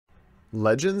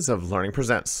Legends of Learning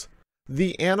presents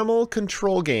The Animal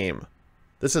Control Game.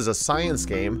 This is a science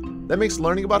game that makes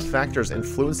learning about factors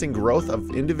influencing growth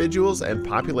of individuals and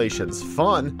populations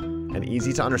fun and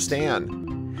easy to understand.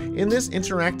 In this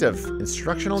interactive,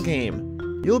 instructional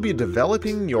game, you'll be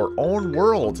developing your own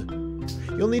world.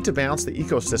 You'll need to balance the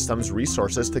ecosystem's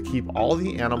resources to keep all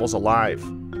the animals alive.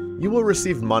 You will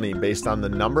receive money based on the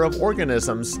number of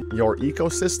organisms your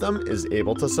ecosystem is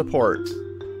able to support.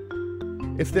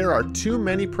 If there are too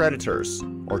many predators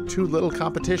or too little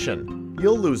competition,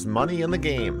 you'll lose money in the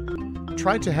game.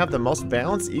 Try to have the most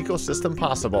balanced ecosystem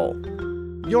possible.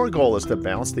 Your goal is to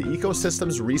balance the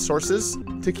ecosystem's resources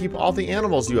to keep all the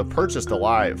animals you have purchased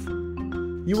alive.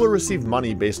 You will receive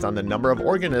money based on the number of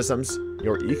organisms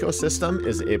your ecosystem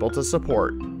is able to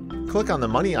support. Click on the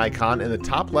money icon in the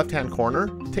top left-hand corner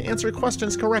to answer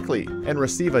questions correctly and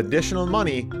receive additional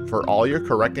money for all your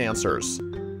correct answers.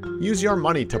 Use your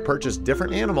money to purchase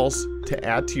different animals to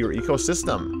add to your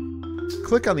ecosystem.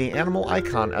 Click on the animal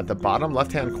icon at the bottom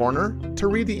left-hand corner to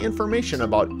read the information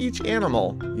about each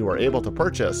animal you are able to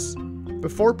purchase.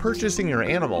 Before purchasing your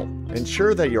animal,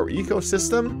 ensure that your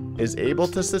ecosystem is able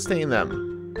to sustain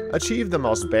them. Achieve the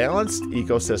most balanced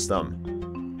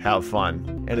ecosystem. Have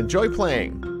fun and enjoy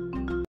playing.